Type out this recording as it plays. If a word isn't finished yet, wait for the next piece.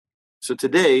So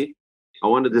today, I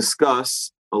want to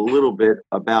discuss a little bit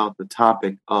about the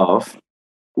topic of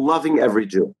loving every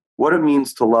Jew. What it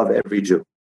means to love every Jew.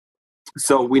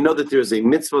 So we know that there's a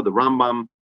mitzvah. The Rambam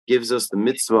gives us the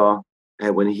mitzvah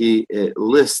when he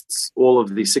lists all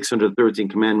of the 613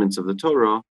 commandments of the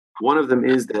Torah. One of them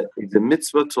is that it's a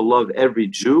mitzvah to love every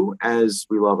Jew as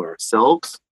we love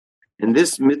ourselves. And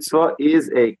this mitzvah is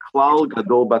a klal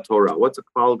gadol b'Torah. What's a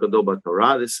klal gadol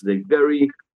b'Torah? This is a very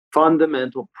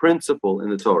fundamental principle in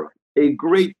the Torah, a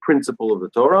great principle of the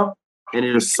Torah, and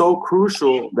it is so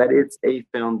crucial that it's a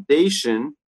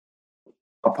foundation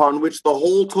upon which the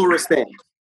whole Torah stands.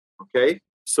 Okay?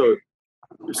 So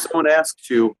if someone asks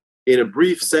you in a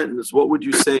brief sentence, what would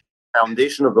you say is the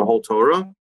foundation of the whole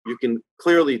Torah? You can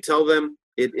clearly tell them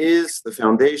it is the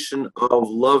foundation of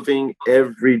loving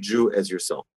every Jew as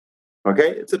yourself.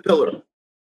 Okay? It's a pillar.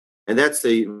 And that's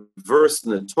a verse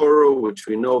in the Torah, which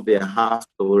we know,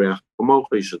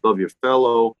 you should love your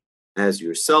fellow as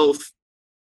yourself.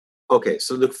 Okay,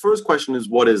 so the first question is,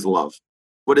 what is love?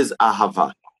 What is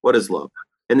ahava? What is love?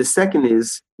 And the second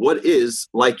is, what is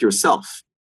like yourself?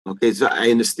 Okay, so I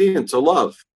understand to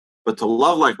love, but to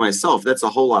love like myself, that's a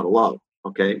whole lot of love.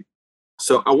 Okay,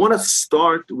 so I want to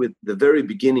start with the very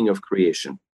beginning of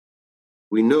creation.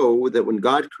 We know that when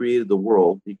God created the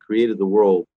world, he created the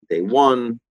world day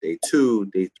 1, day 2,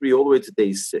 day 3, all the way to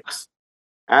day 6.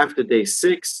 After day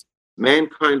 6,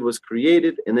 mankind was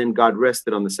created, and then God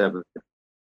rested on the 7th day.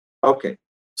 Okay,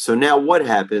 so now what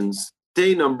happens?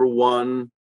 Day number 1,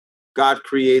 God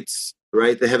creates,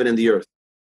 right, the heaven and the earth.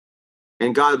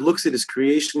 And God looks at his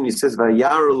creation, he says,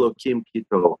 Vayar Elokim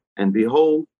Kito. And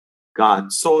behold,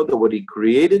 God saw that what he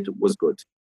created was good.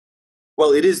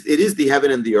 Well, it is the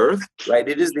heaven and the earth, right?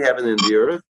 It is the heaven and the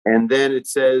earth. And then it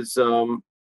says,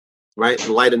 right,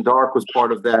 light and dark was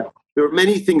part of that. There were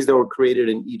many things that were created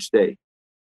in each day.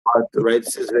 But, right, it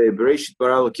says, Bereshit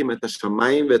bara Elokim et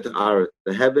hashamayim v'et haaretz,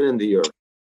 the heaven and the earth,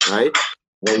 right?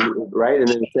 Right, and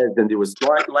then it says, then there was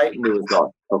light and there was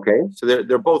dark. Okay, so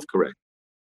they're both correct.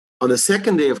 On the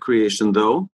second day of creation,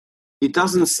 though, it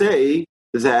doesn't say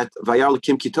that Vayar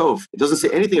Elokim Kitov. It doesn't say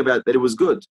anything about that it was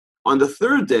good. On the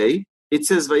third day, it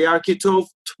says Vayar Kitov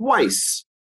twice.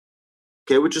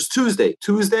 Okay, which is Tuesday.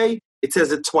 Tuesday, it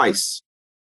says it twice.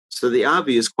 So the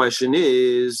obvious question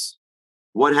is,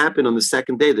 what happened on the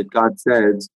second day that God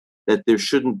said that there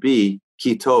shouldn't be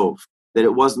Kitov, that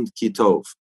it wasn't Kitov,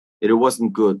 that it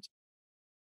wasn't good?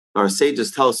 Our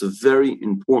sages tell us a very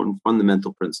important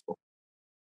fundamental principle.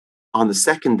 On the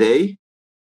second day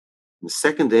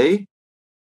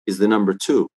is the number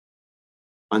 2.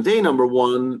 On day number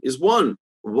 1 is 1.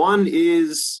 1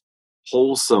 is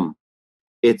wholesome.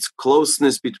 It's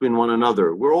closeness between one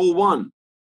another. We're all one.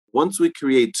 Once we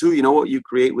create 2, you know what you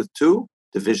create with 2?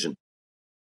 Division.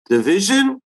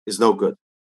 Division is no good.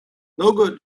 No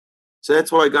good. So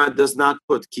that's why God does not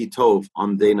put kitov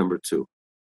on day number 2.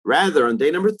 Rather, on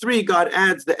day number 3, God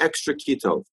adds the extra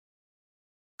kitov.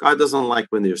 God doesn't like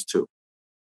when there's 2.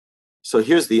 So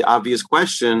here's the obvious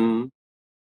question.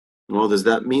 Well, does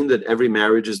that mean that every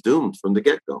marriage is doomed from the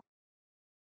get-go?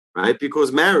 Right?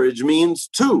 Because marriage means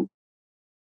 2.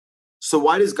 So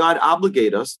why does God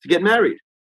obligate us to get married?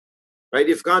 Right?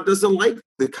 If God doesn't like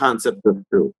the concept of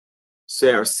 2.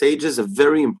 So our sages have a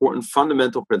very important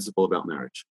fundamental principle about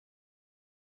marriage.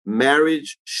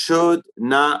 Marriage should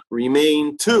not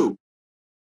remain 2,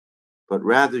 but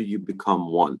rather you become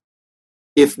 1.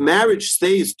 If marriage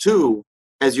stays 2,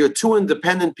 as you're 2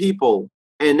 independent people,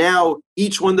 and now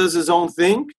each one does his own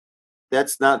thing,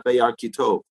 that's not Vayar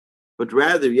Kitov. But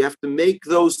rather, you have to make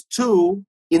those 2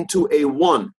 into a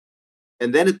 1.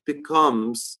 And then it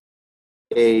becomes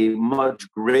a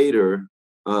much greater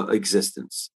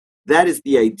existence. That is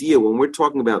the idea. When we're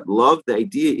talking about love, the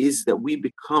idea is that we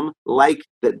become like,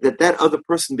 that other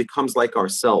person becomes like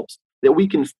ourselves. That we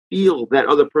can feel that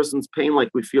other person's pain like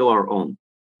we feel our own.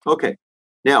 Okay.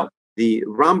 Now, the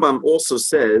Rambam also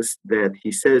says that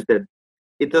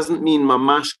it doesn't mean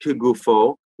mamash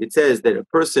kegufo. It says that a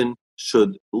person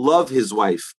should love his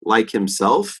wife like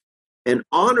himself and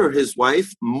honor his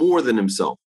wife more than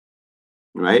himself.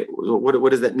 Right? What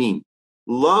does that mean?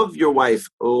 Love your wife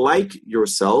like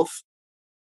yourself,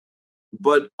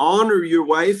 but honor your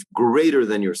wife greater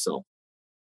than yourself.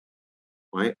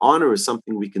 Right? Honor is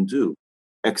something we can do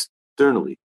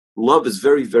externally. Love is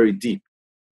very, very deep.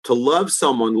 To love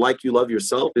someone like you love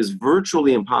yourself is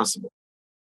virtually impossible.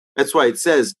 That's why it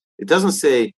says, it doesn't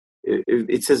say,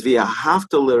 it says,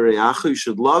 v'ahavta l'reacha, you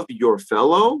should love your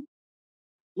fellow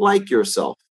like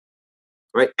yourself.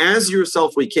 Right? As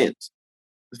yourself, we can't.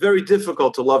 It's very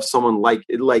difficult to love someone like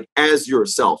as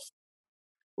yourself.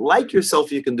 Like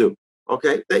yourself, you can do.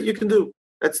 Okay? That you can do.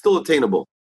 That's still attainable.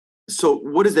 So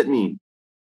what does that mean?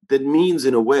 That means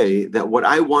in a way that what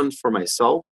I want for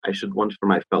myself, I should want for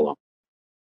my fellow,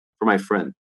 for my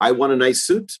friend. I want a nice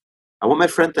suit. I want my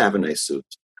friend to have a nice suit.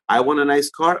 I want a nice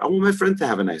car. I want my friend to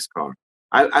have a nice car.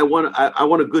 I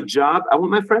want a good job. I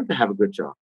want my friend to have a good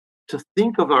job. To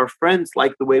think of our friends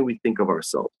like the way we think of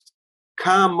ourselves.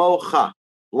 Kamocha.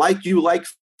 Like you like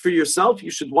for yourself,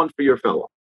 you should want for your fellow.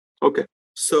 Okay.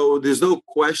 So there's no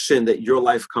question that your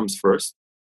life comes first.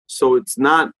 So it's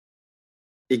not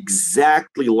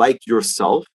exactly like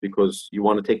yourself because you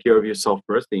want to take care of yourself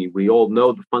first. And we all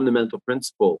know the fundamental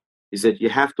principle is that you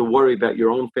have to worry about your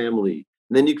own family.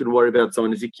 And then you can worry about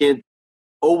someone. If you can't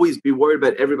always be worried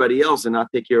about everybody else and not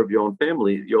take care of your own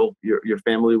family, your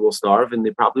family will starve and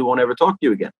they probably won't ever talk to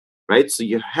you again, right? So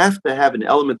you have to have an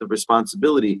element of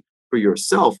responsibility for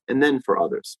yourself and then for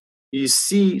others. You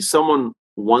see someone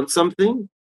wants something,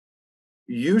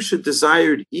 you should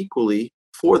desire it equally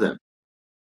for them.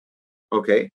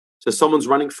 Okay, so someone's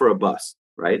running for a bus,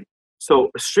 right?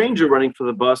 So a stranger running for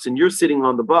the bus and you're sitting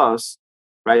on the bus,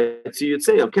 right? So you'd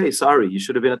say, okay, sorry, you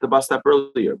should have been at the bus stop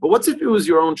earlier. But what's if it was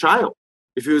your own child?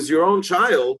 If it was your own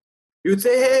child, you'd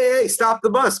say, hey, stop the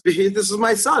bus. This is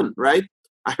my son, right?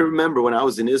 I remember when I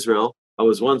was in Israel, I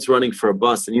was once running for a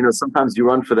bus. And, sometimes you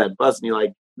run for that bus and you're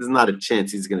like, there's not a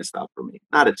chance he's going to stop for me.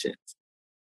 Not a chance.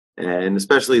 And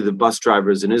especially the bus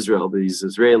drivers in Israel, these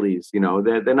Israelis,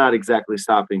 they're not exactly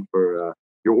stopping for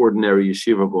your ordinary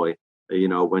yeshiva boy,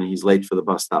 when he's late for the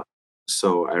bus stop.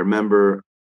 So I remember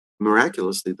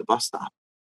miraculously the bus stop.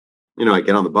 I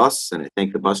get on the bus and I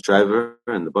thank the bus driver,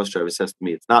 and the bus driver says to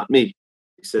me, it's not me.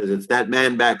 He says, it's that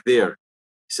man back there.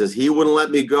 He says, he wouldn't let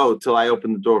me go till I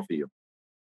opened the door for you.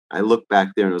 I looked back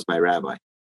there and it was my rabbi.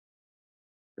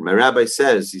 And my rabbi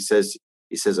says, he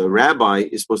says, a rabbi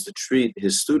is supposed to treat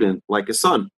his student like a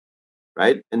son,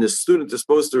 right? And the student is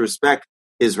supposed to respect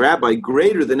his rabbi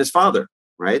greater than his father,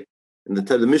 right? And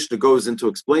the Mishnah goes in to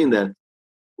explain that.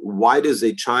 Why does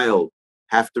a child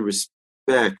have to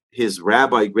respect his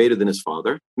rabbi greater than his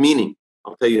father? Meaning,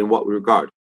 I'll tell you in what regard.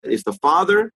 If the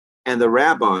father and the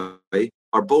rabbi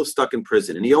are both stuck in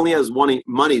prison and he only has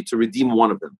money to redeem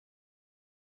one of them,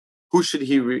 who should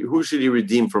he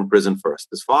redeem from prison first?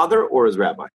 His father or his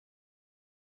rabbi?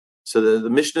 So the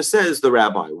Mishnah says the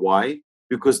rabbi. Why?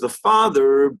 Because the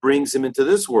father brings him into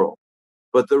this world,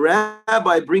 but the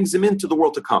rabbi brings him into the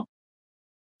world to come.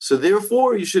 So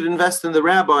therefore, you should invest in the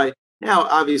rabbi. Now,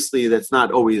 obviously, that's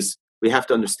not always, we have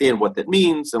to understand what that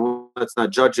means, and let's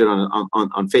not judge it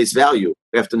on face value.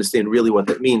 We have to understand really what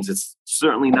that means. It's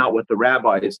certainly not what the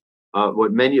rabbis,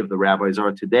 what many of the rabbis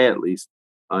are today, at least,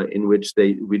 in which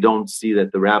we don't see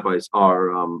that the rabbis are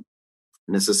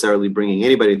necessarily bringing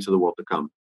anybody into the world to come.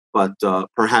 But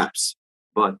perhaps.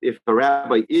 But if the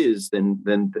rabbi is,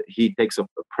 then he takes a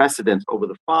precedence over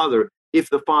the father if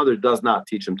the father does not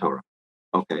teach him Torah.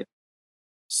 Okay.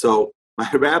 So my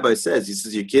rabbi says, he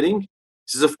says, you kidding? He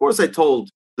says, of course I told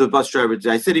the bus driver,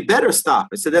 I said, he better stop.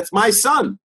 I said, that's my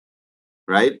son.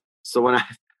 Right? So when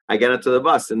I got into the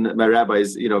bus, and my rabbi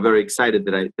is, very excited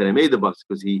that I made the bus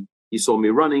because he saw me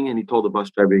running and he told the bus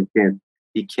driver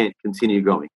he can't continue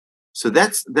going. So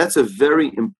that's a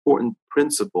very important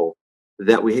principle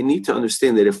that we need to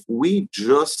understand, that if we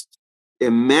just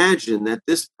imagine that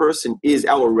this person is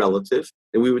our relative,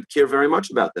 then we would care very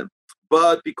much about them.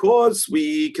 But because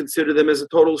we consider them as a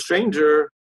total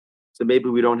stranger, so maybe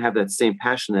we don't have that same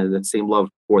passion and that same love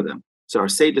for them. So our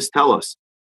sages tell us,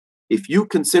 if you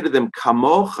consider them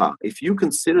kamocha, if you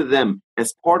consider them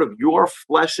as part of your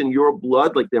flesh and your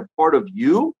blood, like they're part of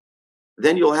you,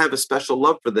 then you'll have a special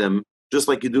love for them, just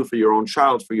like you do for your own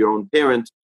child, for your own parent,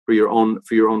 for your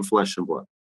own flesh and blood.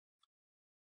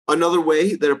 Another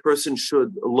way that a person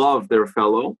should love their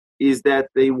fellow is that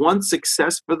they want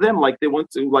success for them like we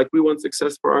want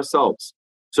success for ourselves.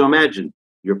 So imagine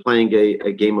you're playing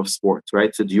a game of sports,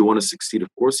 right? So do you want to succeed? Of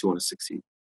course you want to succeed.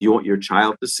 You want your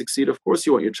child to succeed? Of course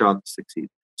you want your child to succeed.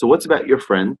 So what's about your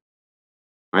friend,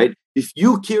 right? If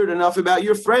you cared enough about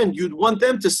your friend, you'd want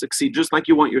them to succeed just like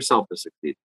you want yourself to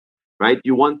succeed, right?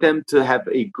 You want them to have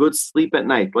a good sleep at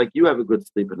night, like you have a good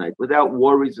sleep at night, without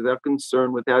worries, without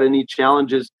concern, without any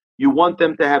challenges. You want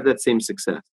them to have that same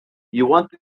success. You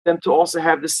want them to also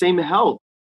have the same health.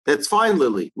 That's fine,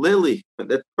 Lily,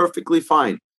 that's perfectly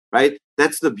fine, right?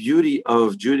 That's the beauty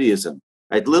of Judaism,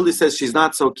 right? Lily says she's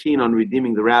not so keen on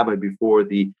redeeming the rabbi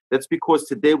that's because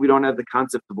today we don't have the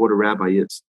concept of what a rabbi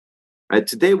is, right?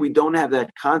 Today we don't have that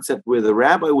concept where the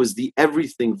rabbi was the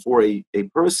everything for a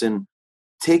person,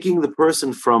 taking the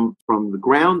person from the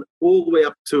ground all the way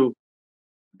up to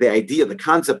the idea, the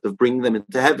concept of bringing them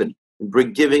into heaven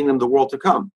and giving them the world to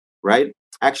come. right?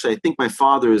 Actually, I think my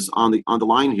father is on the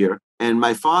line here, and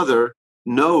my father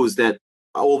knows that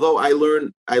although I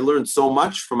learned so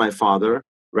much from my father,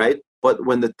 right? But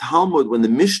when the Talmud, when the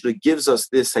Mishnah gives us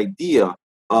this idea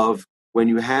of when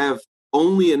you have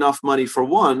only enough money for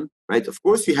one, right? Of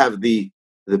course, you have the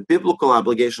biblical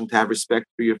obligation to have respect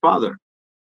for your father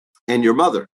and your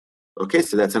mother. Okay,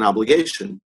 so that's an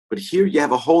obligation. But here you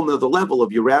have a whole nother level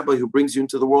of your rabbi who brings you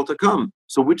into the world to come.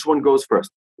 So which one goes first?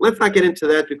 Let's not get into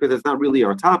that because it's not really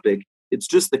our topic. It's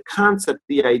just the concept,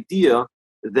 the idea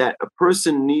that a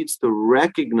person needs to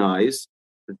recognize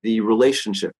the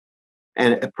relationship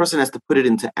and a person has to put it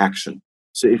into action.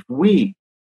 So if we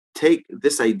take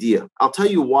this idea, I'll tell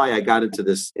you why I got into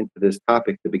this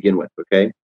topic to begin with,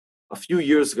 okay? A few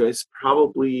years ago, it's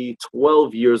probably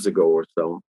 12 years ago or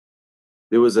so,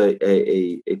 there was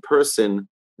a person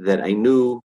that I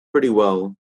knew pretty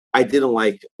well. I didn't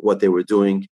like what they were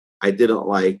doing. I didn't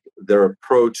like their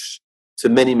approach to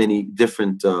many, many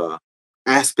different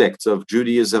aspects of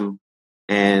Judaism.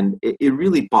 And it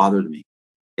really bothered me.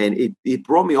 And it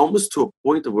brought me almost to a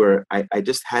point where I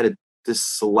just had a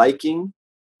disliking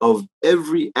of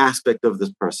every aspect of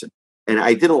this person. And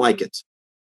I didn't like it.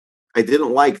 I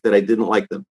didn't like that I didn't like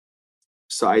them.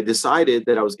 So I decided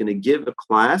that I was going to give a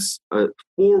class, a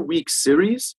 4-week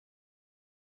series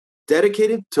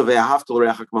dedicated to Ve'ahavta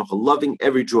l'reacha kamocha, loving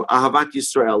every Jew, Ahavat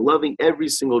Yisrael, loving every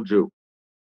single Jew,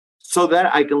 so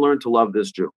that I can learn to love this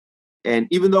Jew. And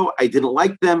even though I didn't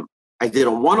like them, I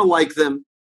didn't want to like them,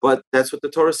 but that's what the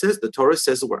Torah says. The Torah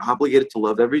says that we're obligated to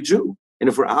love every Jew. And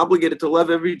if we're obligated to love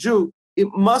every Jew, it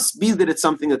must be that it's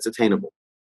something that's attainable.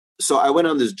 So I went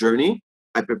on this journey.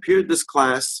 I prepared this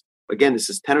class. Again, this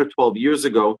is 10 or 12 years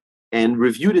ago, and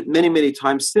reviewed it many, many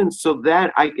times since so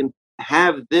that I can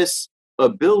have this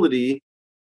ability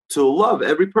to love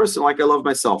every person like I love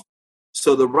myself.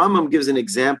 So the Rambam gives an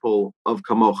example of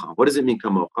kamocha. What does it mean,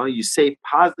 kamocha? You say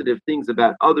positive things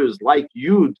about others like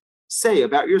you'd say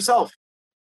about yourself.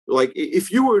 Like if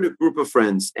you were in a group of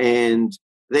friends and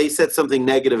they said something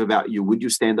negative about you, would you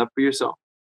stand up for yourself?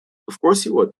 Of course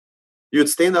you would. You would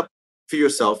stand up for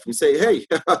yourself and say, hey,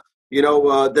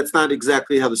 that's not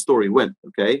exactly how the story went,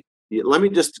 okay? Let me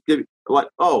just give you,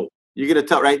 you're going to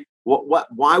tell, right?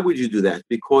 Why would you do that?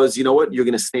 Because you know what? You're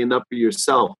going to stand up for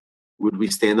yourself. Would we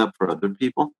stand up for other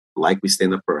people like we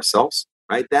stand up for ourselves,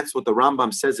 right? That's what the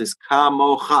Rambam says is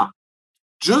kamocha.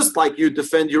 Just like you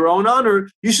defend your own honor,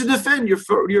 you should defend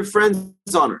your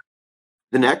friend's honor.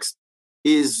 The next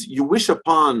is you wish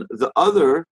upon the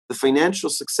other the financial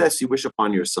success you wish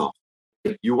upon yourself.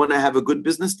 You want to have a good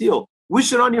business deal.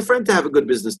 Wish it on your friend to have a good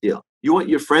business deal. You want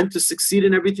your friend to succeed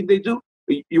in everything they do.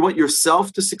 You want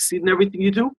yourself to succeed in everything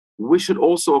you do. Wish it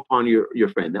also upon your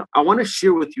friend. Now, I want to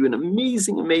share with you an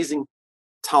amazing, amazing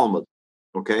Talmud.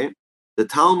 Okay, the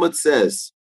Talmud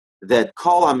says that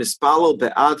kol hamispalo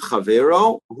be'ad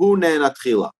chavero hu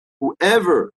ne'enatchila.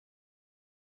 Whoever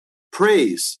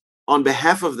prays on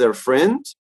behalf of their friend,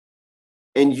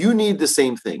 and you need the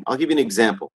same thing. I'll give you an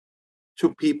example.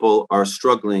 2 people are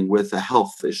struggling with a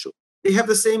health issue. They have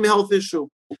the same health issue,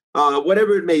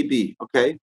 whatever it may be,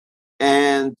 okay?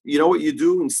 And you know what you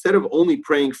do? Instead of only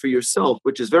praying for yourself,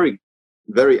 which is very,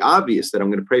 very obvious that I'm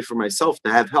going to pray for myself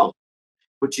to have health,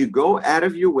 but you go out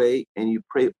of your way and you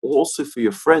pray also for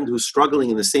your friend who's struggling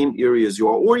in the same area as you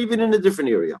are, or even in a different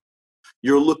area.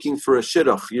 You're looking for a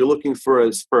shidduch, you're looking for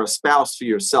a spouse for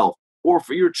yourself, or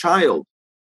for your child.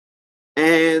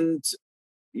 And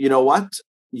you know what?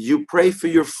 You pray for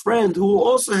your friend who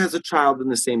also has a child in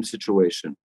the same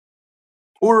situation,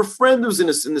 or a friend who's in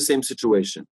the same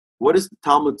situation. What does the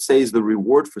Talmud say is the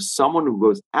reward for someone who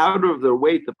goes out of their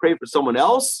way to pray for someone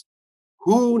else?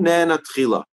 Hu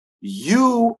ne'enatchila.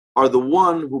 You are the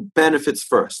one who benefits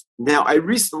first. Now, I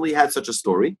recently had such a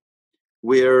story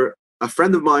where a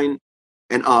friend of mine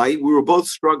and we were both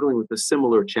struggling with a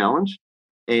similar challenge.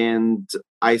 And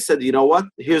I said, you know what?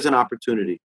 Here's an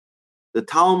opportunity. The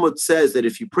Talmud says that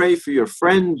if you pray for your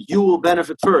friend, you will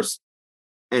benefit first.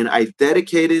 And I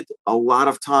dedicated a lot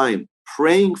of time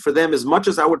praying for them as much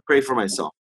as I would pray for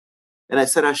myself. And I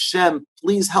said, Hashem,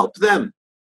 please help them.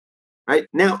 Right?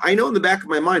 Now, I know in the back of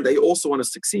my mind, I also want to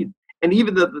succeed. And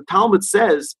even the Talmud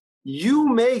says, you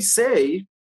may say,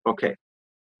 okay,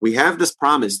 we have this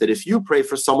promise that if you pray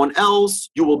for someone else,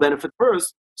 you will benefit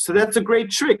first. So that's a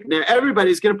great trick. Now,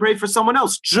 everybody's going to pray for someone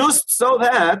else just so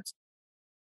that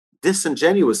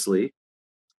disingenuously,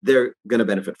 they're going to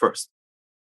benefit first.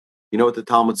 You know what the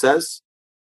Talmud says?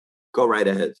 Go right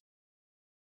ahead.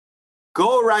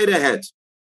 Go right ahead.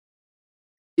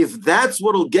 If that's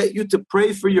what will get you to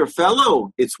pray for your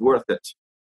fellow, it's worth it.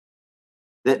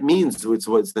 That means, it's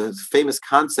the famous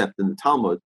concept in the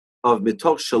Talmud, of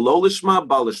mitoch shelo lishma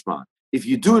balishma. If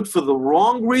you do it for the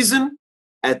wrong reason,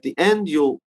 at the end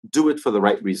you'll do it for the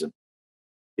right reason.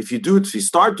 If you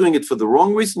start doing it for the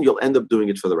wrong reason, you'll end up doing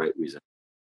it for the right reason.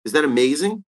 Is that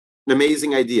amazing? An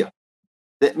amazing idea.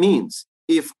 That means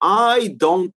if I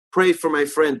don't pray for my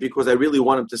friend because I really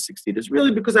want him to succeed, it's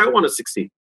really because I want to succeed.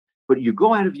 But you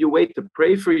go out of your way to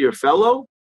pray for your fellow,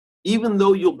 even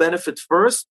though you'll benefit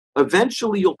first,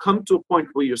 eventually you'll come to a point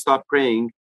where you stop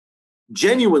praying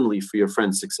genuinely for your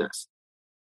friend's success.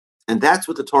 And that's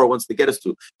what the Torah wants to get us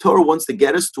to. Torah wants to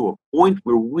get us to a point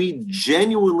where we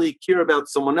genuinely care about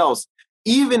someone else,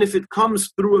 even if it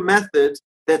comes through a method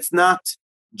that's not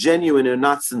genuine and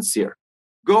not sincere.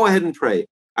 Go ahead and pray.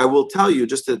 I will tell you,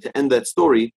 just to end that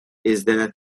story, is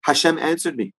that Hashem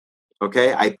answered me.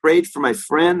 Okay, I prayed for my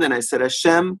friend and I said,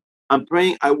 Hashem, I'm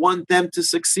praying, I want them to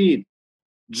succeed.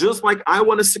 Just like I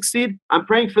want to succeed, I'm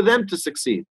praying for them to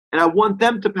succeed. And I want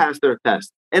them to pass their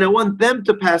test. And I want them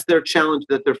to pass their challenge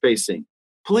that they're facing.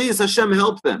 Please, Hashem,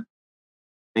 help them.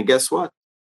 And guess what?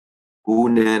 You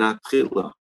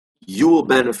will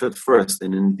benefit first.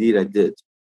 And indeed I did.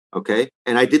 Okay?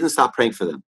 And I didn't stop praying for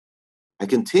them. I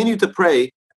continued to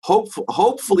pray.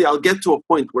 Hopefully I'll get to a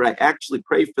point where I actually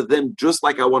pray for them just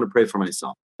like I want to pray for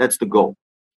myself. That's the goal.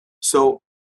 So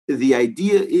the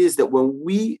idea is that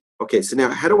so now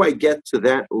how do I get to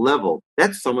that level?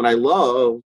 That's someone I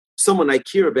love, someone I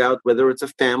care about, whether it's a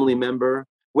family member,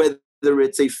 whether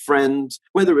it's a friend,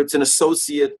 whether it's an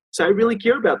associate. So I really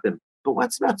care about them. But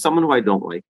what's about someone who I don't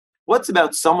like? What's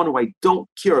about someone who I don't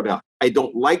care about? I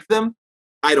don't like them.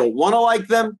 I don't want to like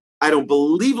them. I don't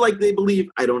believe like they believe.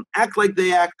 I don't act like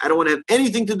they act. I don't want to have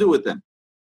anything to do with them.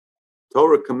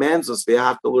 Torah commands us,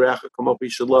 you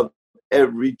should love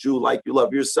every Jew like you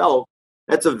love yourself.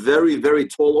 That's a very, very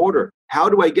tall order. How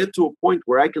do I get to a point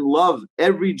where I can love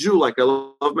every Jew like I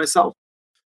love myself?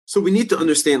 So we need to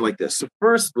understand like this. So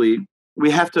firstly,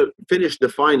 we have to finish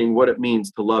defining what it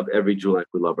means to love every Jew like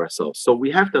we love ourselves. So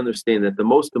we have to understand that the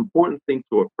most important thing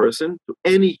to a person, to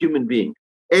any human being,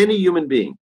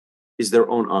 is their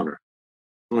own honor.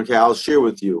 Okay, I'll share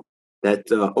with you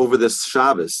that over this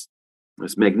Shabbos,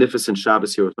 this magnificent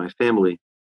Shabbos here with my family,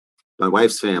 my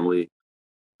wife's family,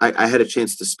 I had a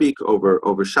chance to speak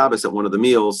over Shabbos at one of the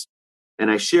meals, and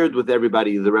I shared with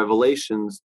everybody the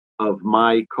revelations of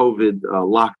my COVID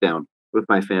lockdown with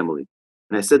my family.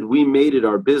 And I said, we made it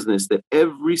our business that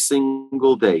every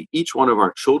single day, each one of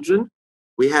our children,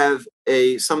 we have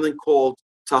something called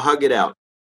to hug it out.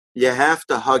 You have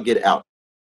to hug it out.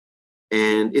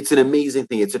 And it's an amazing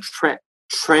thing. It's a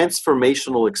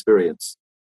transformational experience.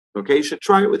 Okay, you should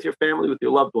try it with your family, with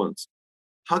your loved ones.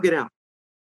 Hug it out.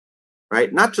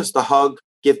 Right? Not just a hug,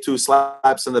 give 2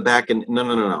 slaps on the back, and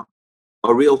no.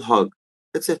 A real hug.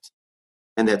 That's it.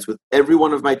 And that's with every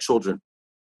one of my children,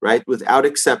 right? Without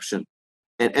exception.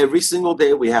 And every single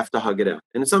day we have to hug it out.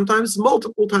 And sometimes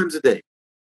multiple times a day.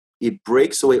 It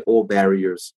breaks away all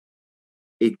barriers.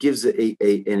 It gives an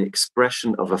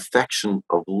expression of affection,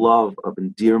 of love, of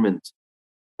endearment,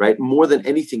 right? More than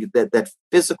anything, that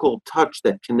physical touch,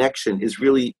 that connection is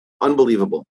really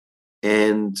unbelievable.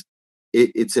 And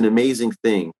it's an amazing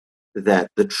thing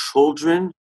that the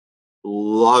children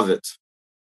love it.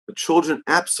 The children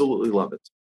absolutely love it.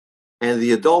 And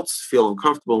the adults feel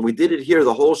uncomfortable. And we did it here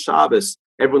the whole Shabbos.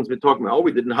 Everyone's been talking about,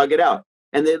 we didn't hug it out.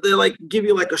 And they like give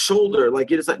you like a shoulder. Like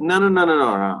you're just like,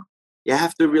 no. You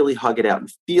have to really hug it out and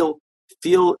feel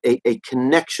a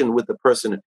connection with the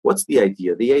person. What's the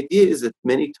idea? The idea is that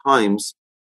many times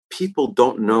people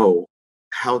don't know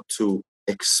how to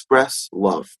express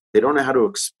love. They don't know how to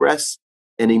express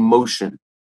an emotion.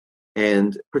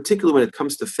 And particularly when it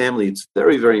comes to family, it's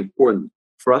very, very important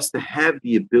for us to have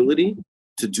the ability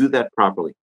to do that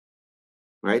properly,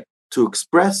 right? To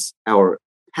express our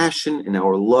passion and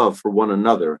our love for one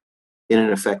another in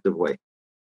an effective way.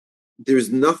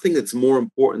 There's nothing that's more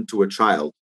important to a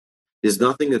child. There's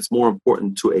nothing that's more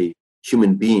important to a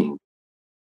human being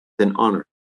than honor.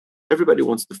 Everybody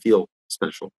wants to feel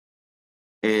special.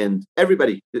 And every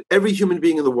human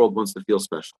being in the world wants to feel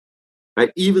special,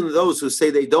 right? Even those who say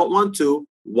they don't want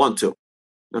to,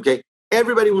 okay?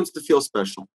 Everybody wants to feel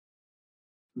special.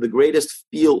 The greatest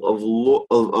feel of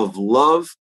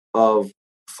love, of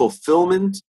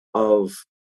fulfillment, of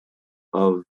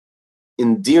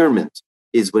endearment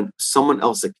is when someone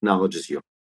else acknowledges you.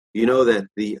 You know that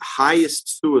the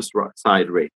highest suicide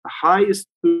rate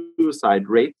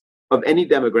of any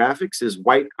demographics is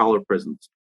white-collar prisons.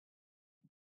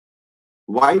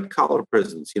 White-collar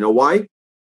prisons. You know why?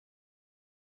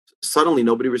 Suddenly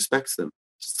nobody respects them.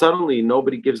 Suddenly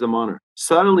nobody gives them honor.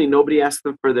 Suddenly nobody asks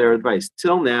them for their advice.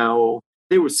 Till now,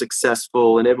 they were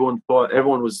successful, and everyone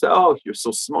was, oh, you're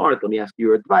so smart. Let me ask you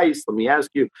your advice. Let me ask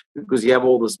you, because you have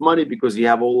all this money, because you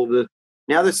have all of the.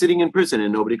 Now they're sitting in prison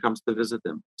and nobody comes to visit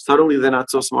them. Suddenly they're not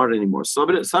so smart anymore.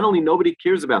 Suddenly nobody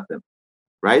cares about them,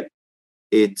 right?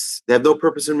 They have no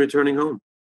purpose in returning home.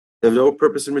 They have no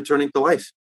purpose in returning to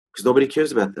life because nobody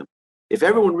cares about them. If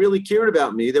everyone really cared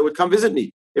about me, they would come visit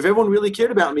me. If everyone really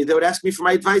cared about me, they would ask me for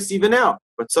my advice even now.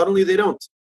 But suddenly they don't.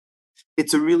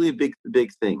 It's a really big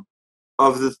thing.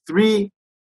 Of the three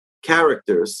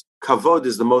characters, kavod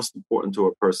is the most important to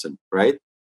a person, right?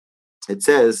 It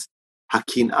says,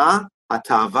 hakin'ah,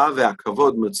 hatava,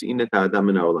 ve'akavod motzi'in et ha'adam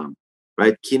min ha'olam.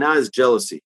 Right? Kinah is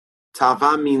jealousy.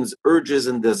 Tava means urges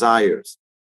and desires.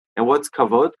 And what's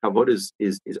kavod? Kavod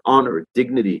is honor,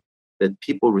 dignity, that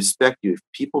people respect you. If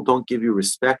people don't give you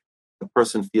respect, the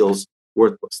person feels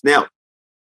worthless. Now,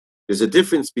 there's a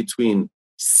difference between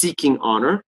seeking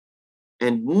honor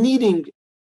and needing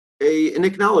an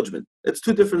acknowledgement. It's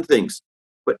two different things.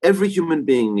 But every human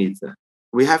being needs that.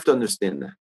 We have to understand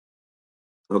that.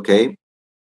 Okay?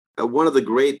 One of the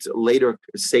great later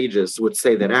sages would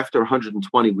say that after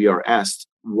 120, we are asked,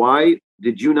 why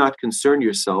did you not concern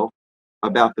yourself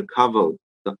about the kavod,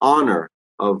 the honor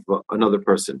of another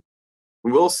person?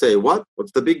 And we'll say, what?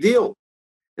 What's the big deal?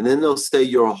 And then they'll say,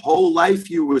 your whole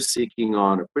life you were seeking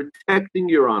honor, protecting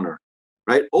your honor,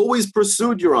 right? Always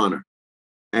pursued your honor.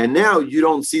 And now you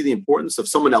don't see the importance of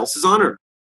someone else's honor,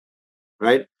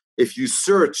 right? If you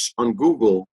search on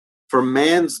Google for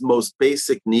man's most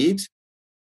basic need,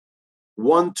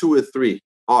 1, 2, or 3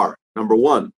 are, number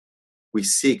 1, we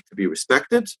seek to be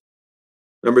respected.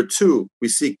 Number 2, we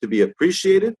seek to be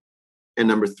appreciated. And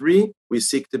number 3, we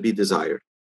seek to be desired.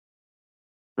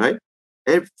 Right?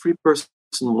 Every person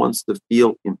wants to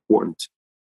feel important.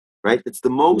 Right? It's the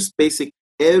most basic.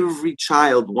 Every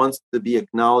child wants to be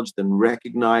acknowledged and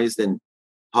recognized and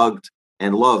hugged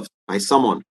and loved by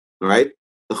someone. All right?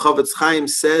 The Chavetz Chaim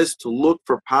says to look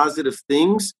for positive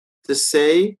things to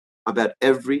say about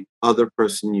every other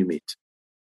person you meet.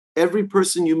 Every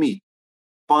person you meet,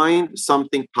 find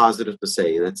something positive to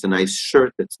say. That's a nice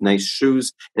shirt, that's nice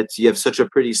shoes, you have such a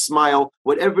pretty smile.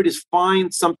 Whatever it is,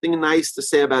 find something nice to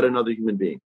say about another human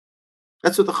being.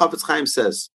 That's what the Chavetz Chaim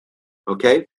says.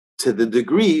 Okay? To the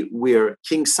degree where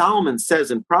King Solomon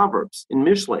says in Proverbs, in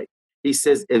Mishlei, he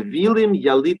says, Evilim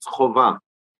yalit chova.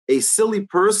 A silly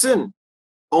person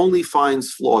only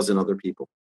finds flaws in other people.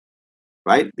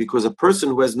 Right? Because a person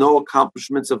who has no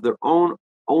accomplishments of their own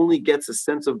only gets a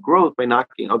sense of growth by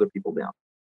knocking other people down.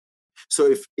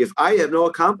 So if I have no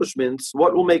accomplishments,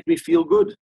 what will make me feel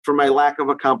good for my lack of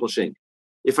accomplishing?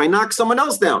 If I knock someone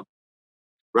else down,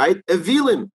 right?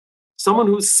 Evilim, someone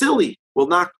who's silly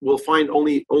will find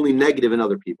only negative in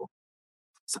other people.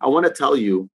 So I want to tell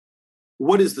you,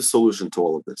 what is the solution to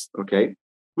all of this? Okay,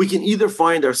 we can either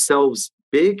find ourselves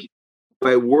big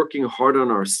by working hard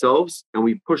on ourselves and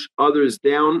we push others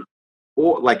down,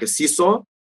 or like a seesaw,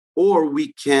 or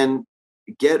we can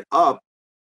get up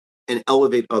and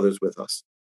elevate others with us.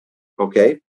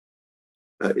 Okay?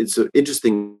 It's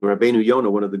interesting, Rabbeinu Yonah,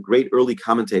 one of the great early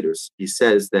commentators, he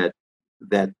says that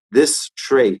this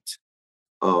trait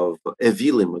of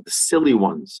evilim, of the silly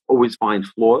ones, always find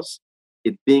flaws,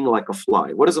 it being like a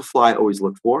fly. What does a fly always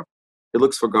look for? It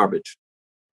looks for garbage.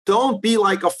 Don't be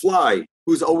like a fly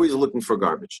who's always looking for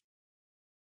garbage.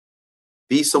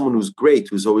 Be someone who's great,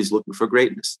 who's always looking for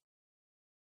greatness.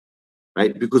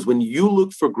 Right? Because when you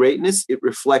look for greatness, it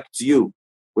reflects you.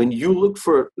 When you look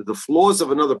for the flaws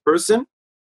of another person,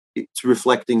 it's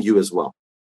reflecting you as well.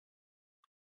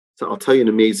 So I'll tell you an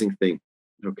amazing thing,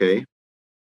 okay?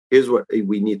 Here's what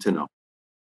we need to know.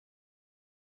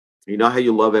 You know how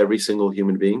you love every single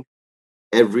human being?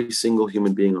 Every single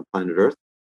human being on planet Earth?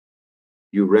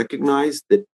 You recognize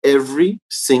that every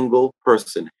single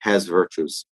person has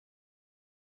virtues.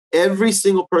 Every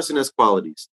single person has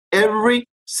qualities. Every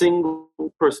single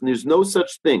person. There's no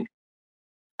such thing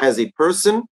as a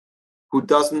person who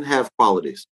doesn't have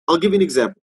qualities. I'll give you an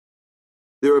example.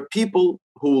 There are people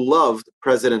who loved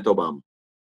President Obama.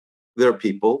 There are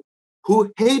people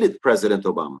who hated President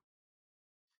Obama.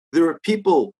 There are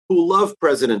people who love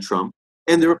President Trump,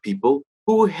 and there are people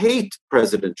who hate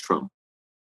President Trump.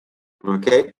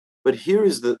 Okay? But here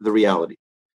is the reality.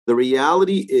 The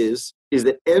reality is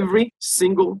that every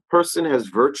single person has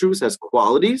virtues, has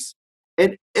qualities,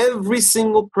 and every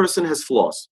single person has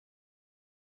flaws.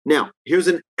 Now, here's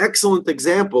an excellent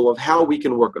example of how we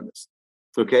can work on this.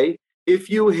 Okay? If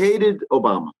you hated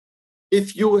Obama,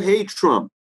 if you hate Trump,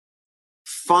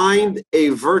 find a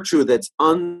virtue that's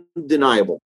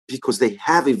undeniable, because they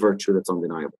have a virtue that's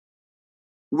undeniable.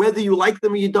 Whether you like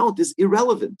them or you don't is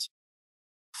irrelevant.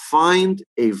 find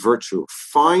a virtue,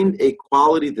 find a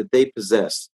quality that they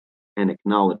possess and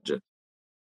acknowledge it.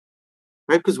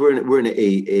 Right? Because we're in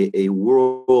a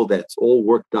world that's all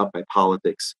worked up by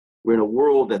politics. We're in a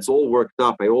world that's all worked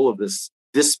up by all of this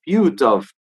dispute of,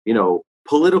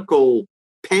 political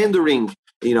pandering,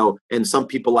 and some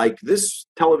people like this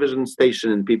television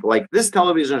station and people like this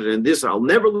television and this I'll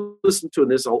never listen to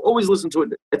and this I'll always listen to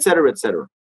it, et cetera, et cetera.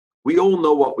 We all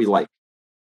know what we like.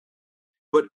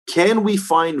 But can we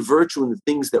find virtue in the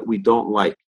things that we don't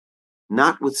like,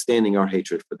 notwithstanding our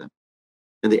hatred for them?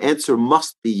 And the answer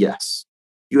must be yes.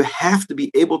 You have to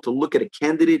be able to look at a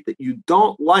candidate that you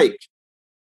don't like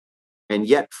and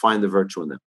yet find the virtue in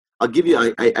them. I'll give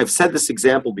you, I've said this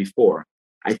example before.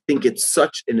 I think it's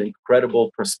such an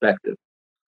incredible perspective.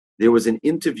 There was an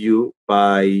interview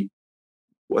by,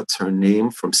 what's her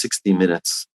name, from 60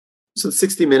 Minutes. It's a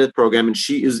 60-minute program, and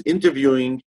she is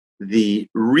interviewing the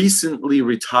recently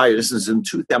retired, this is in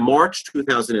March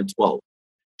 2012.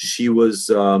 She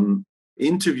was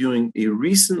interviewing a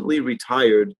recently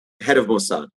retired head of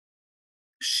Mossad.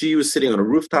 She was sitting on a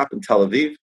rooftop in Tel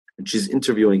Aviv, and she's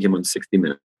interviewing him on 60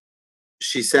 Minutes.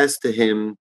 She says to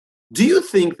him, do you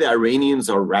think the Iranians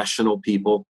are rational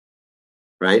people?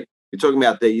 Right? You're talking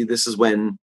about this is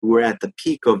when we're at the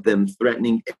peak of them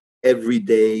threatening every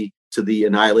day to the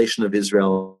annihilation of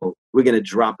Israel. We're going to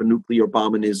drop a nuclear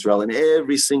bomb in Israel, and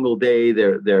every single day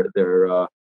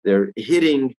they're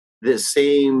hitting the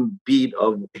same beat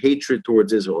of hatred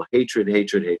towards Israel.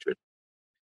 Hatred.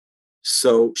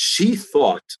 So she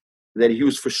thought that he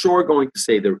was for sure going to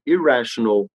say they're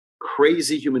irrational,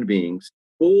 crazy human beings.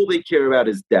 All they care about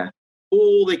is death.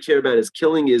 All they care about is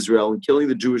killing Israel and killing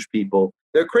the Jewish people.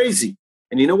 They're crazy.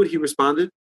 And you know what he responded?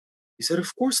 He said,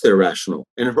 of course they're rational.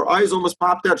 And her eyes almost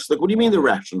popped out. She's like, what do you mean they're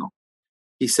rational?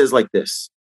 He says like this.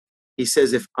 He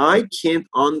says, if I can't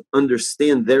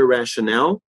understand their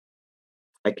rationale,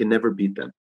 I can never beat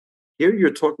them. Here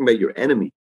you're talking about your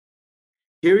enemy.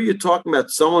 Here you're talking about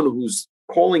someone who's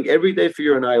calling every day for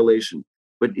your annihilation.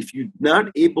 But if you're not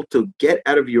able to get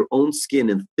out of your own skin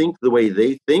and think the way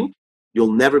they think,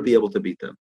 you'll never be able to beat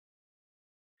them.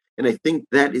 And I think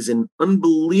that is an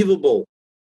unbelievable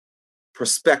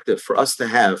perspective for us to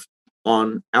have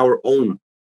on our own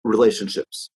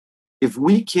relationships. If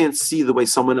we can't see the way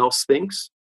someone else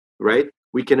thinks, right,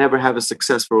 we can never have a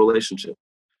successful relationship.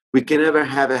 We can never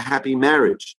have a happy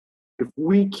marriage. If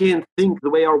we can't think the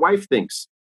way our wife thinks,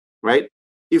 right?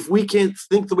 If we can't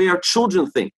think the way our children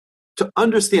think, to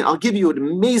understand, I'll give you an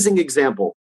amazing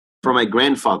example from my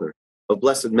grandfather of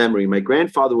blessed memory. My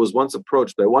grandfather was once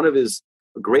approached by one of his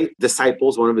great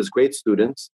disciples, one of his great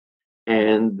students.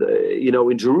 And,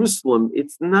 in Jerusalem,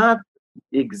 it's not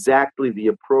exactly the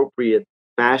appropriate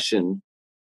fashion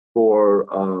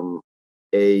for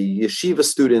a yeshiva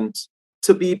student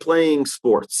to be playing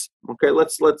sports. Okay,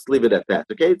 let's leave it at that.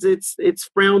 Okay, it's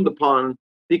frowned upon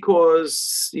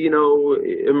because,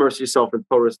 immerse yourself in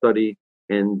Torah study.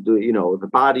 And, the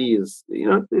body is,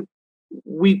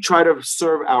 we try to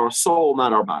serve our soul,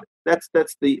 not our body. That's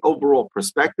the overall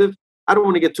perspective. I don't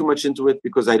want to get too much into it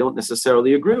because I don't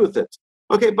necessarily agree with it.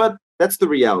 Okay, but that's the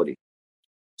reality.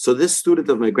 So this student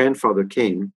of my grandfather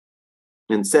came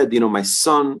and said, my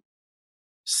son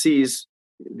sees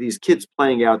these kids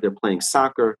playing out, they're playing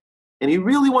soccer, and he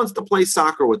really wants to play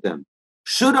soccer with them.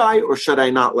 Should I or should I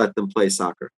not let them play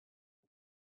soccer?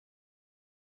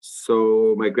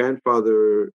 So my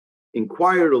grandfather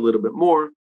inquired a little bit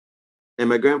more, and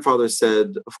my grandfather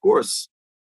said, of course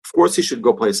he should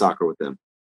go play soccer with them.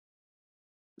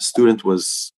 The student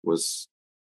was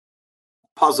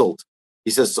puzzled.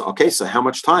 He says, okay, so how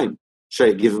much time? Should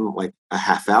I give him like a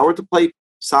half hour to play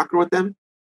soccer with them?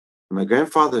 And my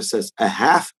grandfather says, a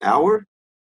half hour?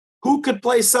 Who could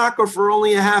play soccer for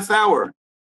only a half hour?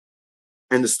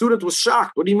 And the student was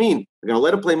shocked. What do you mean? You're going to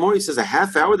let him play more? He says, a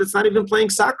half hour? That's not even playing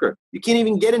soccer. You can't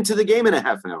even get into the game in a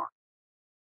half hour.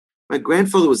 My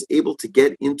grandfather was able to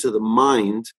get into the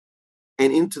mind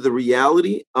and into the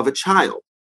reality of a child.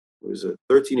 It was a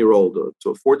 13-year-old to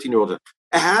a 14-year-old.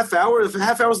 A half hour? If a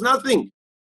half hour is nothing.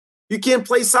 You can't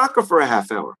play soccer for a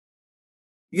half hour.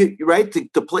 Right?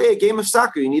 To play a game of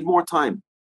soccer, you need more time.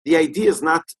 The idea is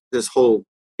not this whole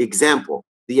example.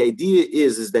 The idea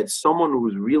is that someone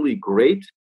who's really great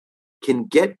can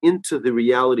get into the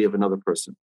reality of another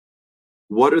person.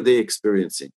 What are they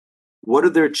experiencing? What are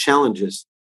their challenges,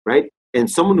 right? And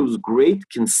someone who's great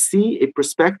can see a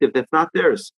perspective that's not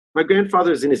theirs. My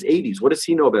grandfather is in his 80s. What does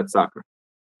he know about soccer?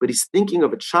 But he's thinking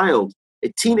of a child,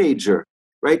 a teenager,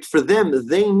 right? For them,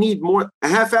 they need more. A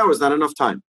half hour is not enough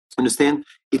time. Understand?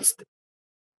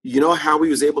 How he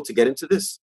was able to get into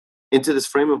this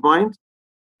frame of mind?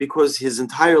 because his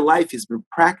entire life he's been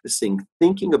practicing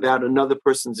thinking about another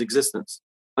person's existence,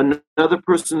 another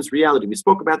person's reality. We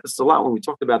spoke about this a lot when we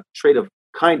talked about the trait of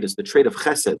kindness, the trait of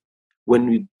chesed. When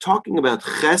we're talking about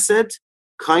chesed,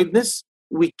 kindness,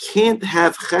 we can't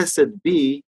have chesed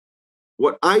be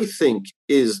what I think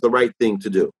is the right thing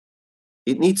to do.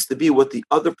 It needs to be what the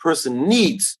other person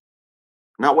needs,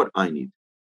 not what I need.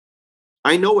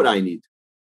 I know what I need.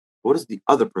 What does the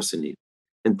other person need?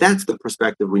 And that's the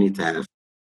perspective we need to have.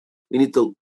 We need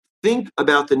to think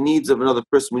about the needs of another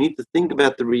person. We need to think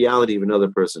about the reality of another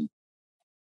person.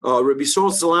 Rabbi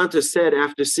Shaul Salanter said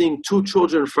after seeing two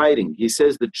children fighting, he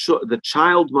says the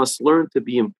child must learn to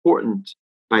be important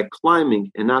by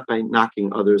climbing and not by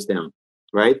knocking others down,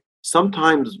 right?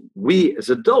 Sometimes we as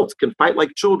adults can fight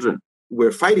like children.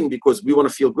 We're fighting because we want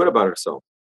to feel good about ourselves.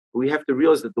 We have to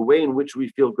realize that the way in which we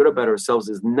feel good about ourselves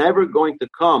is never going to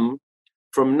come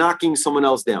from knocking someone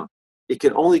else down. It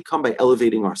can only come by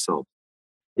elevating ourselves.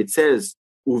 It says,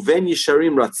 Uven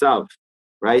Yisharim Ratzav,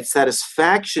 right?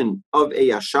 Satisfaction of a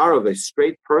yashar, of a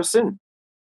straight person,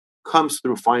 comes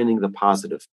through finding the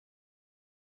positive,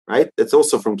 right? That's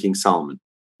also from King Solomon.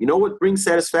 You know what brings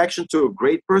satisfaction to a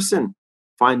great person?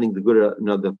 Finding the good,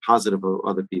 the positive of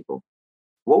other people.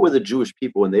 What were the Jewish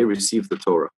people when they received the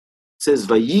Torah? It says,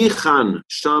 Vayichan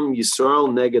Sham Yisrael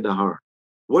Neged Ahar.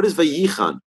 What is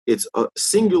Vayichan? It's a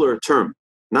singular term,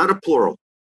 not a plural.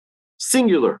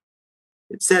 Singular.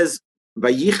 It says,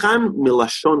 Vayichan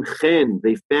milashon chen.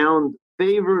 They found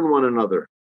favor in one another.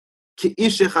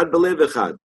 Ki'ish echad belev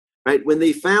echad. Right? When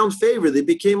they found favor, they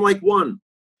became like one.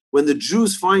 When the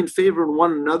Jews find favor in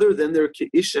one another, then they're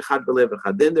ki'ish echad belev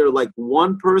echad. Then they're like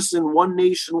one person, one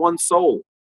nation, one soul,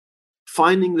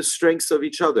 finding the strengths of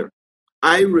each other.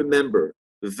 I remember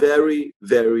very,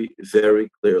 very, very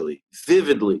clearly,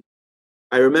 vividly.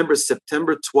 I remember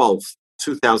September 12th,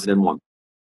 2001.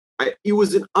 It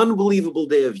was an unbelievable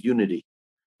day of unity,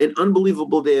 an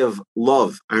unbelievable day of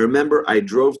love. I remember I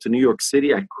drove to New York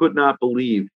City. I could not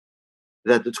believe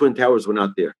that the Twin Towers were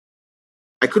not there.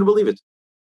 I couldn't believe it.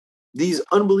 These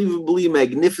unbelievably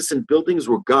magnificent buildings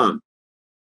were gone.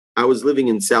 I was living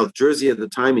in South Jersey at the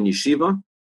time in Yeshiva,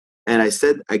 and I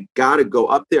said, I got to go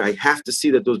up there. I have to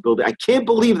see that those buildings, I can't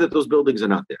believe that those buildings are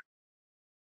not there.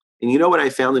 And you know what I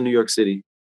found in New York City?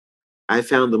 I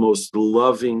found the most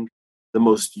loving, the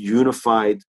most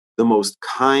unified, the most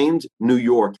kind New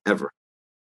York ever.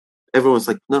 Everyone's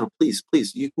like, no, please,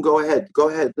 you can go ahead.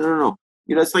 No.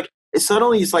 You know, it's like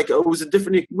it was a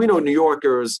different, we know New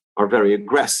Yorkers are very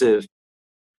aggressive.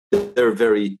 They're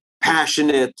very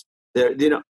passionate.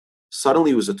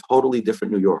 Suddenly it was a totally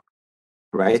different New York,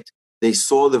 right? They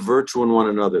saw the virtue in one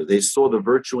another. They saw the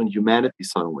virtue in humanity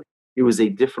suddenly. It was a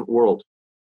different world.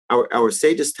 Our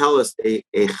sages tell us a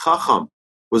chacham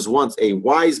a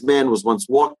wise man was once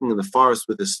walking in the forest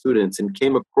with his students and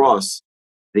came across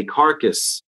the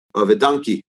carcass of a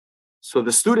donkey. So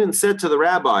the student said to the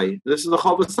rabbi, this is the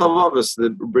Chovos HaLevavos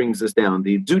that brings this down,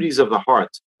 the duties of the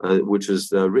heart, which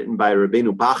is written by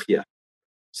Rabbeinu Bachya.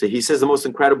 So he says the most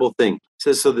incredible thing. He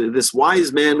says, so this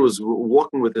wise man was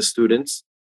walking with his students,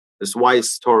 this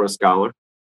wise Torah scholar,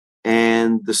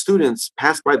 and the students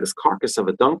passed by this carcass of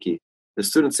a donkey. The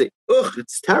students say, ugh,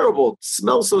 it's terrible. It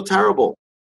smells so terrible.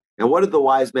 And what did the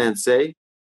wise man say?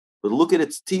 But look at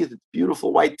its teeth, its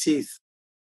beautiful white teeth.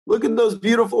 Look at those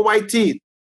beautiful white teeth.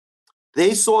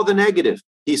 They saw the negative.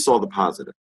 He saw the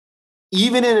positive.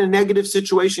 Even in a negative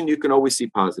situation, you can always see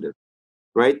positive,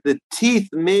 right? The teeth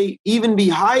may even be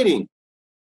hiding,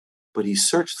 but he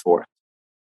searched for it.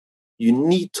 You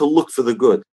need to look for the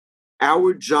good.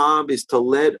 Our job is to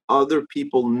let other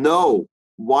people know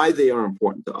why they are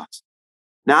important to us,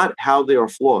 not how they are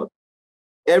flawed.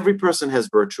 Every person has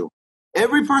virtue.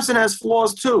 Every person has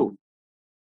flaws too.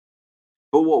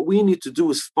 But what we need to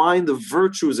do is find the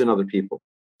virtues in other people.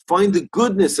 Find the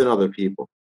goodness in other people.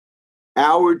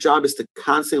 Our job is to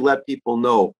constantly let people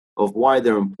know of why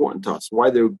they're important to us, why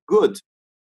they're good,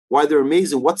 why they're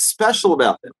amazing, what's special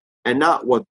about them, and not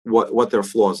what their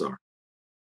flaws are.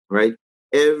 Right?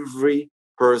 Every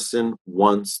person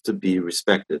wants to be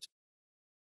respected.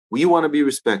 We want to be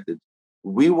respected.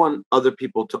 We want other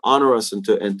people to honor us and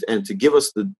to give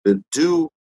us the due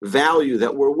value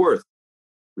that we're worth.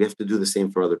 We have to do the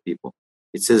same for other people.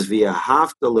 It says,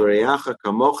 "V'ahavta l'reacha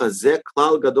kamocha zeh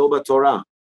klal gadol b'Torah."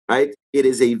 Right? It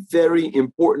is a very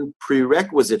important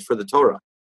prerequisite for the Torah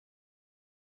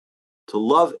to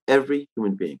love every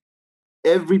human being,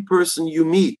 every person you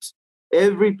meet,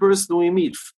 every person we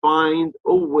meet. Find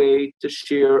a way to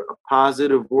share a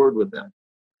positive word with them.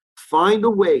 Find a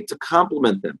way to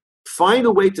compliment them. Find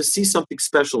a way to see something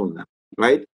special in them,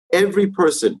 right? Every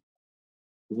person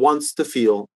wants to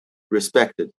feel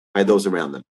respected by those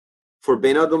around them. For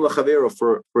Bein Adam L'Chavero,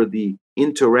 for the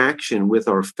interaction with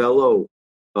our fellow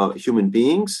human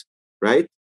beings, right?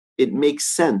 It makes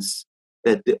sense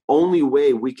that the only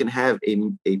way we can have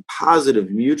a positive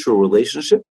mutual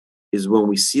relationship is when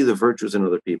we see the virtues in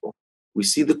other people. We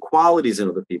see the qualities in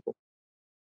other people.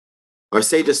 Our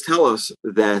sages tell us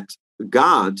that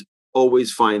God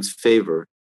always finds favor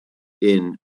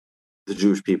in the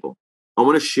Jewish people. I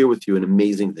want to share with you an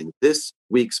amazing thing. This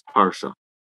week's Parsha,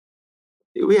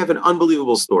 we have an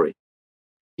unbelievable story.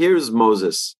 Here's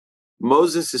Moses.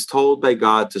 Moses is told by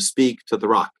God to speak to the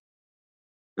rock.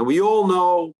 And we all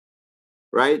know,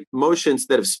 right? Moshe,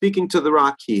 instead of speaking to the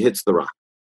rock, he hits the rock.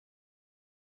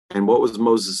 And what was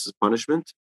Moses'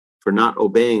 punishment for not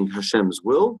obeying Hashem's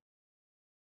will?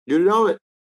 You know it.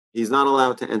 He's not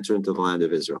allowed to enter into the land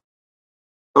of Israel.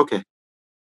 Okay.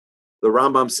 The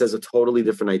Rambam says a totally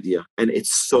different idea, and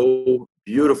it's so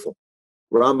beautiful.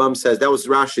 Rambam says, that was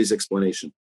Rashi's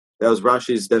explanation. That was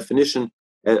Rashi's definition.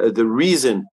 The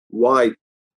reason why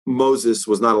Moses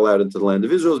was not allowed into the land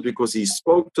of Israel is because he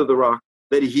spoke to the rock,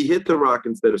 that he hit the rock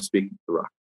instead of speaking to the rock.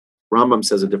 Rambam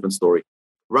says a different story.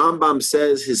 Rambam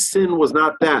says his sin was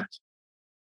not that.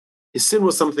 His sin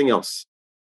was something else.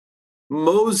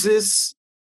 Moses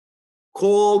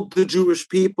called the Jewish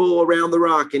people around the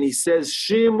rock, and he says,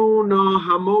 Shimu na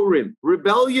Hamorim,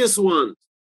 rebellious ones,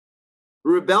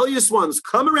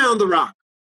 come around the rock.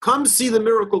 Come see the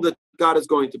miracle that God is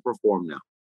going to perform now.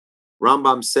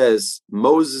 Rambam says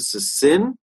Moses'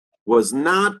 sin was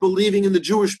not believing in the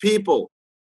Jewish people.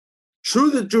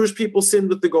 True, the Jewish people sinned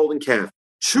with the golden calf.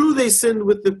 True, they sinned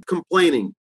with the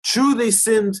complaining. True, they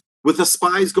sinned with the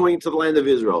spies going into the land of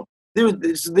Israel.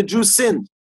 The Jews sinned.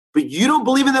 But you don't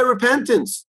believe in their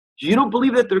repentance. You don't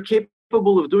believe that they're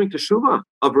capable of doing teshuvah,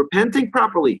 of repenting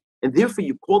properly. And therefore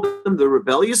you call them the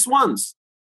rebellious ones.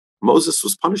 Moses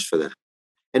was punished for that.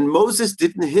 And Moses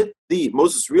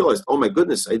Moses realized, oh my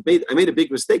goodness, I made a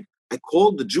big mistake. I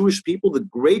called the Jewish people, the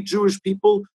great Jewish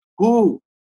people who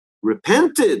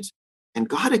repented, and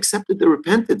God accepted their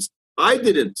repentance. I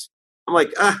didn't. I'm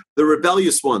like, the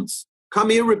rebellious ones. Come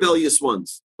here, rebellious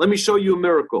ones. Let me show you a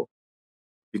miracle.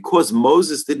 Because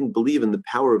Moses didn't believe in the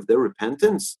power of their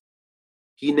repentance,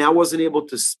 he now wasn't able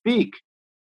to speak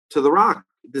to the rock.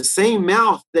 The same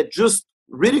mouth that just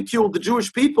ridiculed the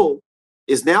Jewish people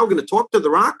is now going to talk to the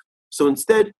rock. So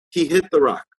instead, he hit the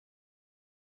rock.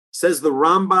 Says the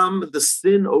Rambam, the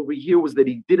sin over here was that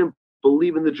he didn't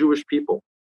believe in the Jewish people.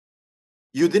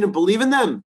 You didn't believe in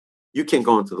them, you can't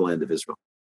go into the land of Israel.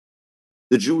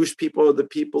 The Jewish people are the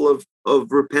people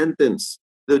of repentance.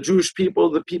 The Jewish people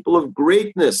are the people of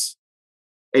greatness.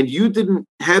 And you didn't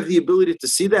have the ability to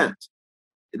see that.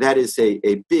 That is a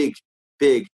big,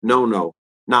 big no-no,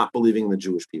 not believing in the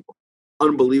Jewish people.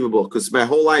 Unbelievable, because my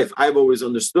whole life I've always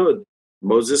understood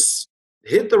Moses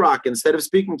hit the rock instead of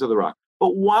speaking to the rock.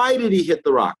 But why did he hit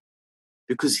the rock?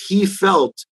 Because he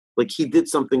felt like he did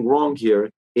something wrong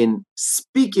here in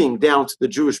speaking down to the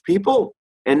Jewish people,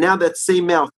 and now that same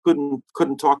mouth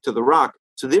couldn't talk to the rock.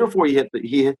 So therefore he hit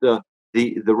the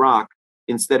rock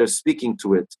instead of speaking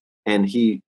to it, and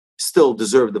he still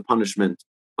deserved the punishment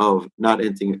of not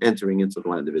entering into the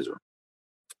land of Israel.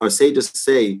 Our sages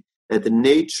say that the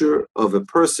nature of a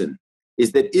person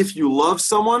is that if you love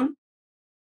someone,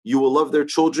 you will love their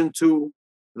children too.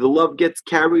 The love gets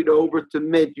carried over to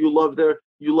mid. You love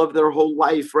their whole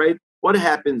life, right? What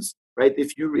happens, right?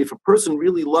 If a person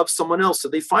really loves someone else, so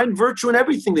they find virtue in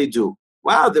everything they do.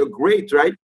 Wow, they're great,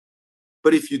 right?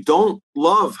 But if you don't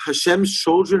love Hashem's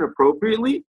children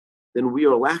appropriately, then we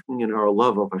are lacking in our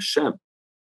love of Hashem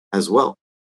as well.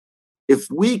 If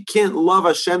we can't love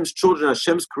Hashem's children,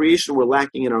 Hashem's creation, we're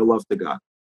lacking in our love to God.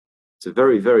 It's a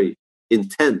very, very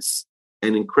intense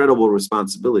and incredible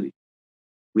responsibility.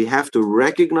 We have to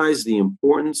recognize the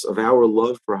importance of our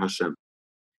love for Hashem.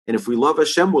 And if we love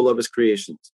Hashem, we'll love His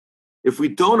creations. If we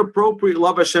don't appropriately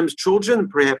love Hashem's children,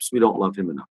 perhaps we don't love Him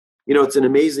enough. You know, it's an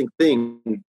amazing thing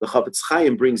the Chafetz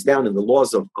Chaim brings down in the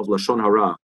laws of Lashon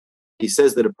Hara. He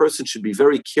says that a person should be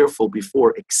very careful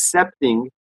before accepting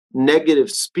negative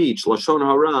speech, Lashon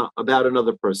Hara, about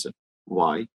another person.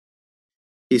 Why?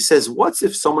 He says, what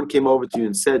if someone came over to you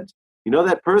and said, you know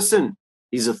that person?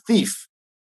 He's a thief.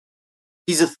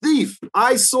 He's a thief.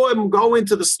 I saw him go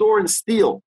into the store and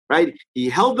steal, right? He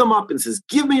held them up and says,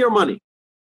 give me your money.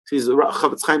 So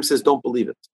Chafetz Chaim says, don't believe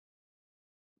it.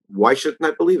 Why shouldn't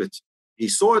I believe it? He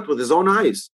saw it with his own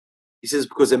eyes. He says,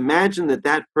 because imagine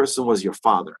that person was your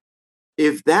father.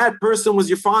 If that person was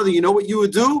your father, you know what you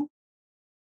would do?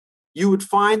 You would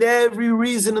find every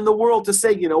reason in the world to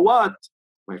say, you know what?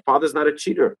 My father's not a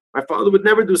cheater. My father would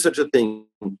never do such a thing.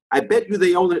 I bet you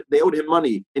they owed him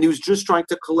money, and he was just trying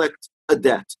to collect a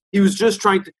debt. He was just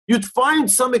trying to. You'd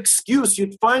find some excuse.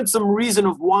 You'd find some reason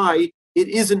of why it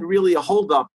isn't really a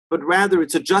holdup, but rather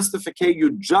it's a justification.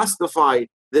 You justify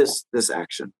this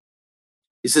action.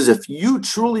 He says, if you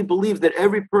truly believe that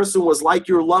every person was like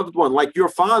your loved one, like your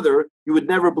father, you would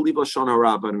never believe Lashon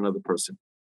Hara about another person.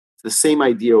 It's the same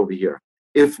idea over here.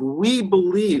 If we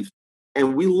believe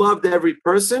and we loved every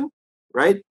person,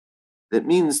 right, that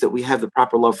means that we have the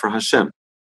proper love for Hashem.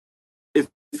 If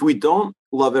we don't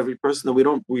love every person,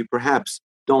 then we perhaps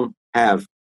don't have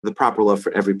the proper love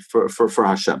for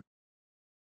Hashem.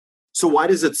 So why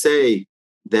does it say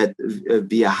that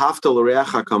v'ahavta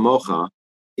l'reacha kamocha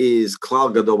is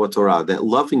klal gadol b'Torah, that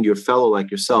loving your fellow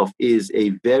like yourself is a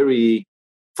very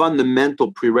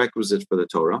fundamental prerequisite for the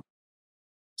Torah?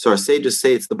 So our sages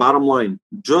say it's the bottom line.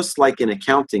 Just like in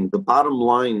accounting, the bottom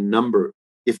line number,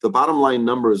 if the bottom line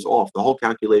number is off, the whole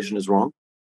calculation is wrong.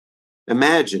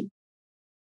 Imagine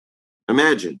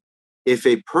if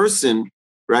a person,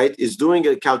 right, is doing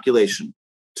a calculation,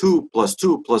 2 plus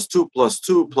 2 plus 2 plus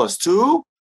 2 plus 2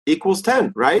 equals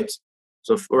 10, right?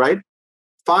 So, right,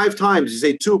 5 times you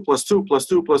say 2 plus 2 plus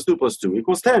 2 plus 2 plus 2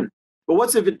 equals 10. But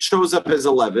what's if it shows up as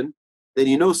 11? Then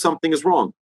you know something is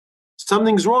wrong.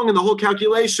 Something's wrong in the whole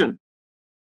calculation.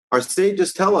 Our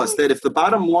sages tell us that if the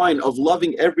bottom line of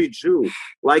loving every Jew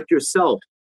like yourself,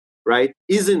 right,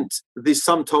 isn't the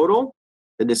sum total,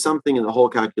 then there's something in the whole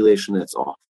calculation that's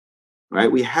off.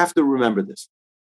 Right? We have to remember this.